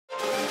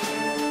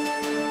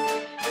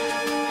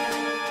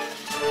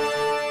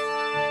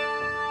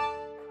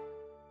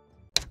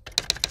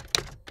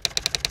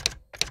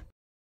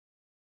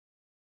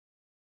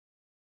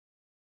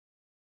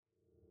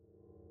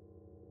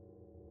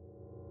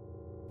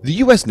The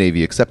U.S.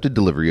 Navy accepted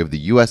delivery of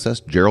the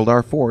USS Gerald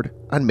R. Ford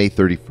on May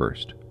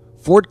 31st.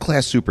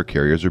 Ford-class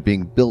supercarriers are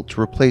being built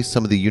to replace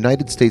some of the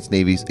United States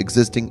Navy's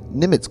existing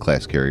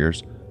Nimitz-class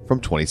carriers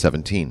from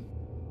 2017.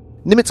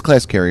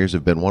 Nimitz-class carriers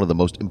have been one of the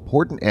most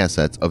important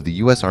assets of the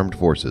U.S. Armed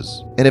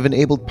Forces and have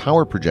enabled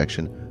power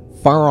projection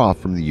far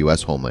off from the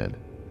U.S. homeland.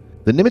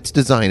 The Nimitz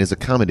design has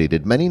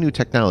accommodated many new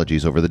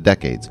technologies over the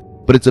decades,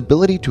 but its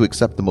ability to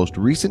accept the most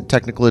recent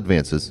technical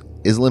advances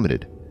is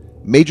limited.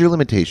 Major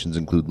limitations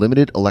include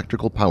limited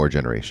electrical power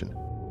generation.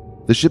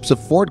 The ships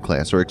of Ford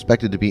class are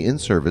expected to be in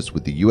service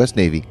with the U.S.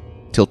 Navy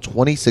till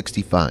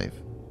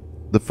 2065.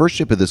 The first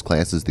ship of this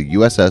class is the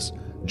USS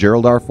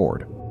Gerald R.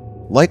 Ford.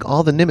 Like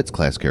all the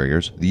Nimitz-class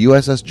carriers, the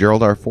USS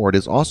Gerald R. Ford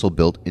is also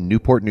built in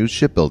Newport News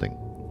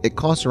Shipbuilding. It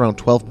costs around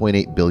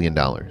 $12.8 billion.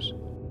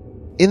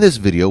 In this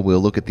video,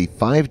 we'll look at the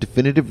 5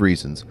 definitive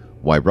reasons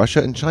why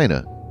Russia and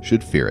China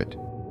should fear it.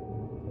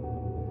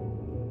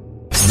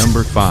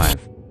 Number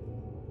 5.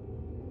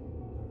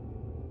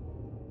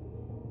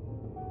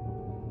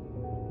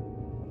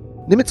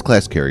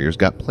 Nimitz-class carriers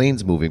got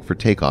planes moving for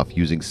takeoff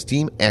using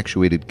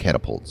steam-actuated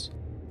catapults.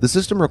 The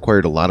system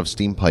required a lot of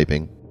steam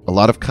piping, a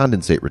lot of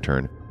condensate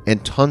return,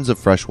 and tons of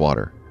fresh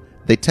water.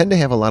 They tend to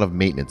have a lot of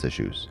maintenance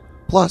issues.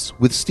 Plus,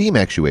 with steam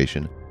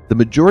actuation, the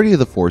majority of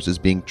the force is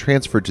being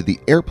transferred to the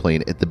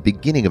airplane at the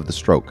beginning of the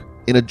stroke,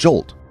 in a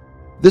jolt.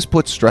 This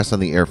puts stress on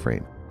the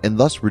airframe, and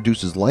thus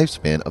reduces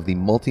lifespan of the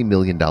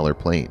multi-million-dollar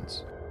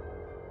planes.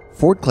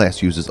 Ford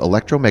class uses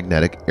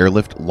electromagnetic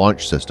airlift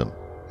launch system,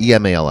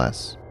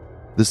 EMALS.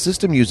 The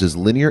system uses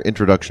linear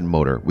introduction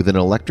motor with an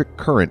electric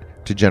current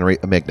to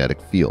generate a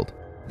magnetic field.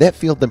 That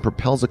field then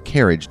propels a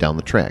carriage down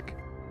the track.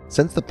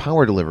 Since the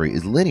power delivery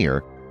is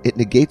linear, it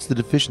negates the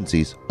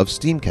deficiencies of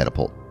steam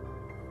catapult.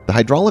 The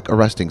hydraulic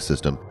arresting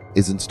system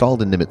is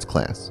installed in Nimitz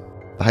class.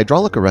 The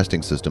hydraulic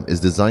arresting system is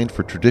designed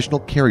for traditional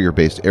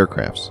carrier-based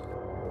aircrafts.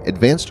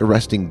 Advanced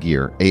Arresting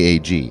Gear,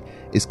 AAG,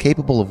 is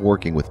capable of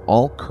working with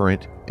all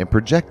current and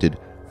projected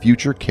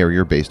future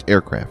carrier-based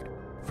aircraft,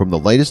 from the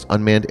lightest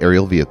unmanned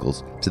aerial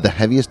vehicles to the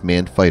heaviest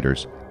manned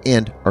fighters,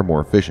 and are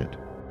more efficient.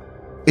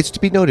 It's to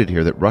be noted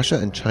here that Russia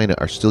and China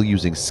are still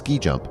using ski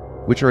jump,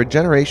 which are a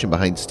generation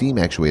behind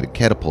steam-actuated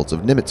catapults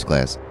of Nimitz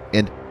class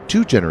and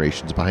 2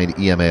 generations behind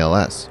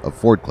EMALS of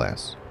Ford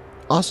class.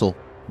 Also,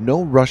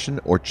 no Russian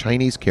or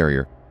Chinese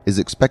carrier is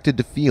expected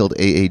to field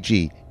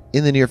AAG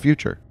in the near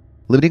future,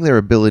 limiting their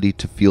ability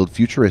to field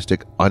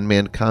futuristic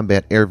unmanned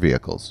combat air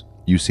vehicles,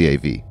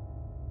 UCAV.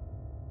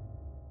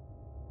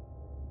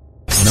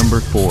 Number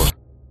 4.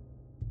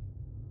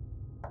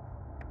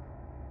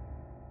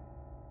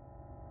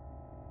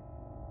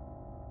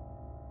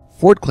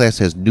 Ford class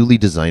has newly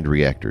designed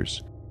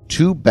reactors.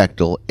 2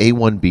 Bechtel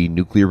A1B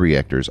nuclear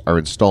reactors are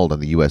installed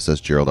on the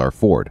USS Gerald R.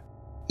 Ford.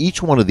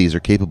 Each one of these are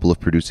capable of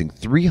producing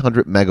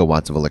 300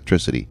 megawatts of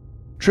electricity,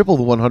 triple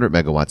the 100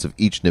 megawatts of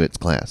each Nimitz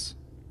class.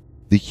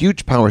 The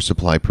huge power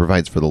supply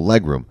provides for the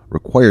legroom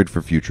required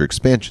for future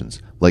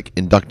expansions, like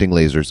inducting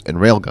lasers and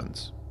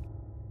railguns.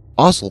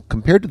 Also,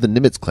 compared to the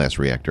Nimitz-class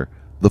reactor,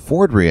 the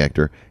Ford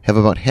reactor have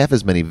about half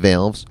as many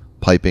valves,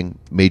 piping,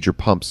 major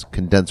pumps,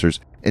 condensers,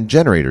 and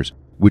generators,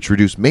 which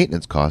reduce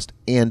maintenance cost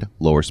and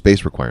lower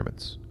space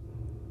requirements.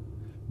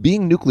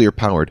 Being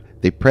nuclear-powered,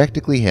 they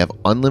practically have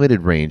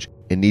unlimited range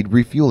and need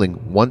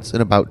refueling once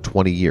in about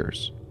 20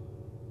 years.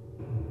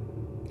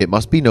 It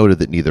must be noted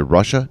that neither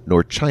Russia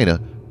nor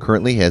China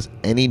currently has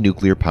any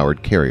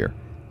nuclear-powered carrier,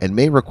 and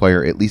may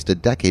require at least a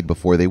decade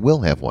before they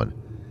will have one.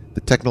 The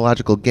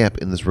technological gap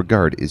in this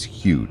regard is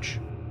huge.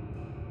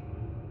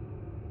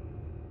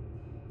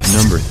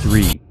 Number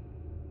 3.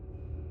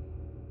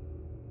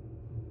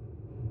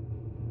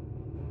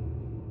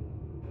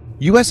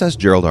 USS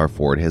Gerald R.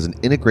 Ford has an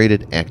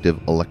Integrated Active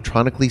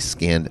Electronically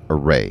Scanned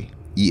Array,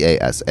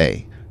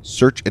 EASA,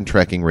 search and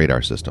tracking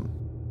radar system.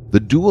 The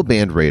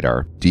dual-band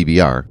radar,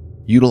 DBR,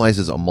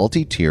 utilizes a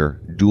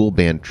multi-tier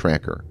dual-band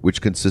tracker,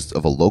 which consists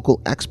of a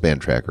local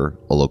X-band tracker,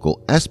 a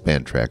local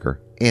S-band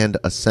tracker, and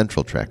a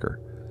central tracker.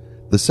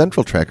 The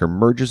central tracker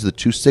merges the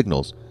 2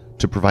 signals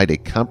to provide a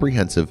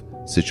comprehensive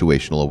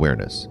situational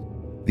awareness.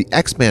 The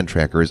X-band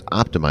tracker is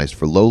optimized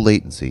for low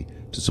latency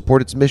to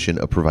support its mission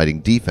of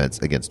providing defense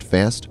against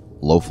fast,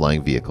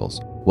 low-flying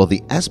vehicles, while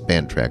the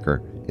S-band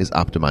tracker is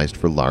optimized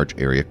for large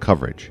area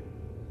coverage.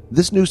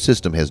 This new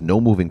system has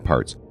no moving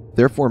parts,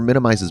 therefore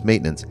minimizes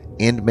maintenance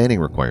and manning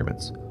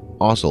requirements.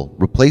 Also,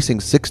 replacing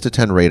 6 to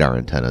 10 radar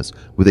antennas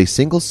with a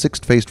single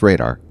 6-faced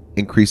radar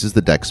increases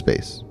the deck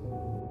space.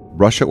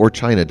 Russia or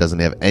China doesn't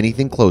have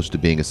anything close to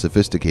being as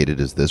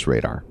sophisticated as this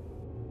radar.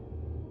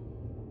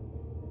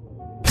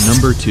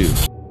 Number 2.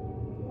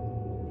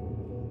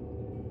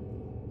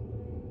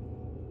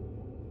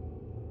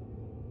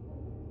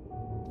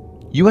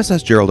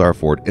 USS Gerald R.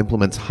 Ford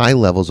implements high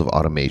levels of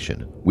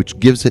automation, which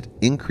gives it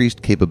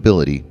increased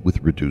capability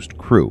with reduced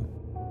crew.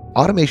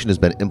 Automation has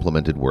been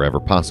implemented wherever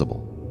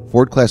possible.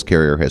 Ford-class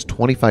carrier has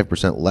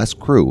 25% less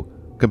crew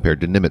compared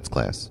to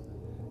Nimitz-class.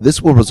 This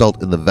will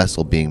result in the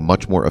vessel being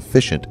much more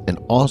efficient and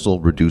also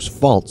reduce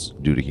faults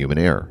due to human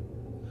error.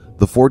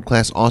 The Ford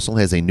class also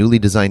has a newly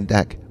designed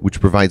deck which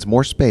provides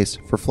more space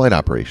for flight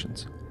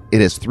operations. It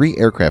has 3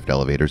 aircraft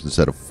elevators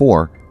instead of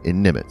 4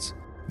 in Nimitz.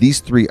 These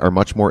 3 are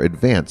much more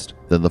advanced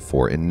than the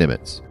 4 in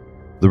Nimitz.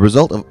 The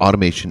result of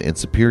automation and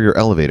superior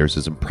elevators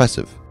is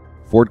impressive.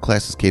 Ford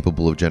class is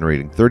capable of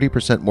generating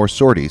 30% more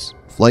sorties,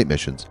 flight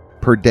missions,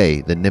 per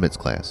day than Nimitz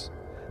class.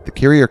 The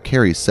carrier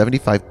carries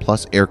 75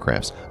 plus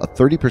aircrafts. A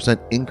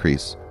 30%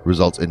 increase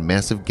results in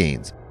massive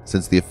gains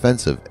since the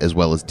offensive as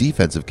well as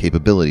defensive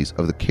capabilities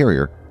of the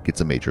carrier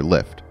gets a major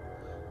lift.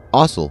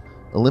 Also,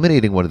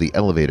 eliminating one of the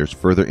elevators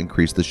further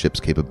increased the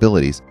ship's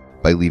capabilities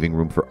by leaving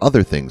room for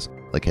other things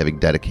like having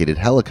dedicated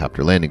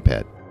helicopter landing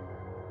pad.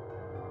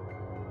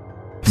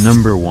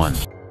 Number 1.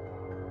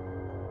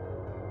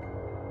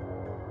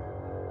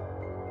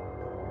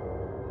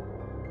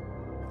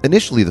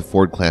 Initially, the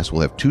Ford class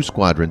will have 2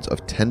 squadrons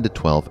of 10 to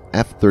 12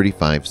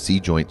 F-35 Sea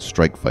Joint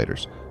Strike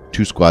Fighters,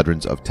 2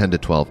 squadrons of 10 to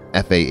 12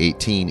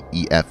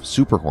 FA-18EF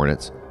Super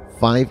Hornets,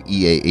 5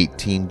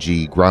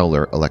 EA-18G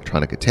Growler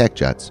electronic attack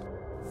jets,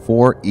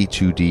 4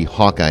 E-2D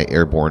Hawkeye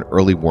airborne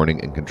early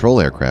warning and control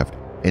aircraft,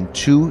 and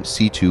 2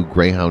 C-2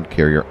 Greyhound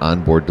Carrier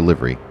Onboard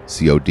Delivery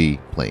 (COD)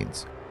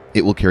 planes.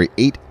 It will carry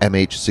 8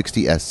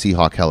 MH-60S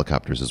Seahawk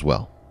helicopters as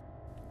well.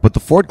 But the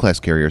Ford class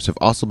carriers have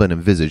also been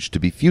envisaged to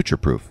be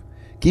future-proof.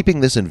 Keeping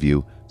this in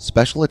view,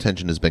 special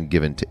attention has been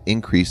given to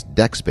increased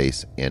deck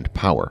space and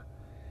power.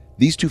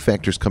 These 2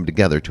 factors come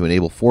together to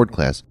enable Ford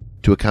class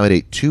to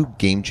accommodate 2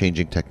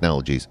 game-changing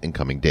technologies in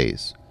coming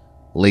days.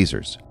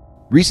 Lasers.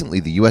 Recently,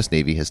 the U.S.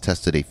 Navy has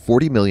tested a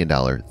 $40 million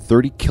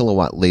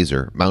 30-kilowatt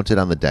laser mounted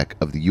on the deck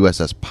of the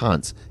USS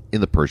Ponce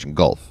in the Persian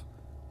Gulf.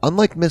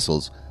 Unlike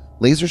missiles,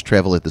 lasers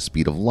travel at the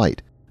speed of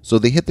light, so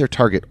they hit their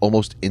target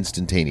almost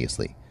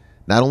instantaneously.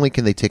 Not only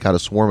can they take out a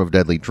swarm of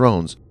deadly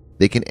drones,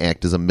 they can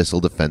act as a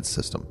missile defense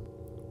system.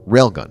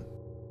 Railgun.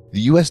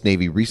 The U.S.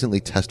 Navy recently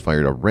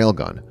test-fired a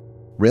railgun.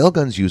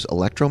 Railguns use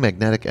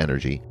electromagnetic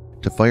energy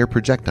to fire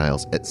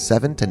projectiles at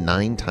 7 to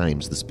 9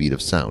 times the speed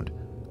of sound.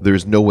 There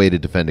is no way to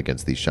defend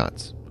against these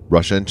shots.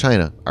 Russia and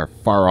China are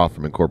far off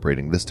from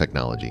incorporating this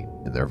technology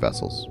in their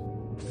vessels.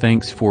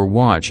 Thanks for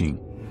watching.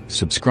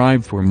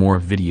 Subscribe for more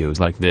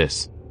videos like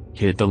this.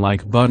 Hit the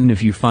like button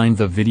if you find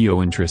the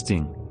video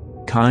interesting.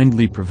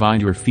 Kindly provide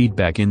your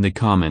feedback in the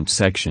comment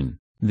section.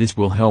 This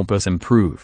will help us improve.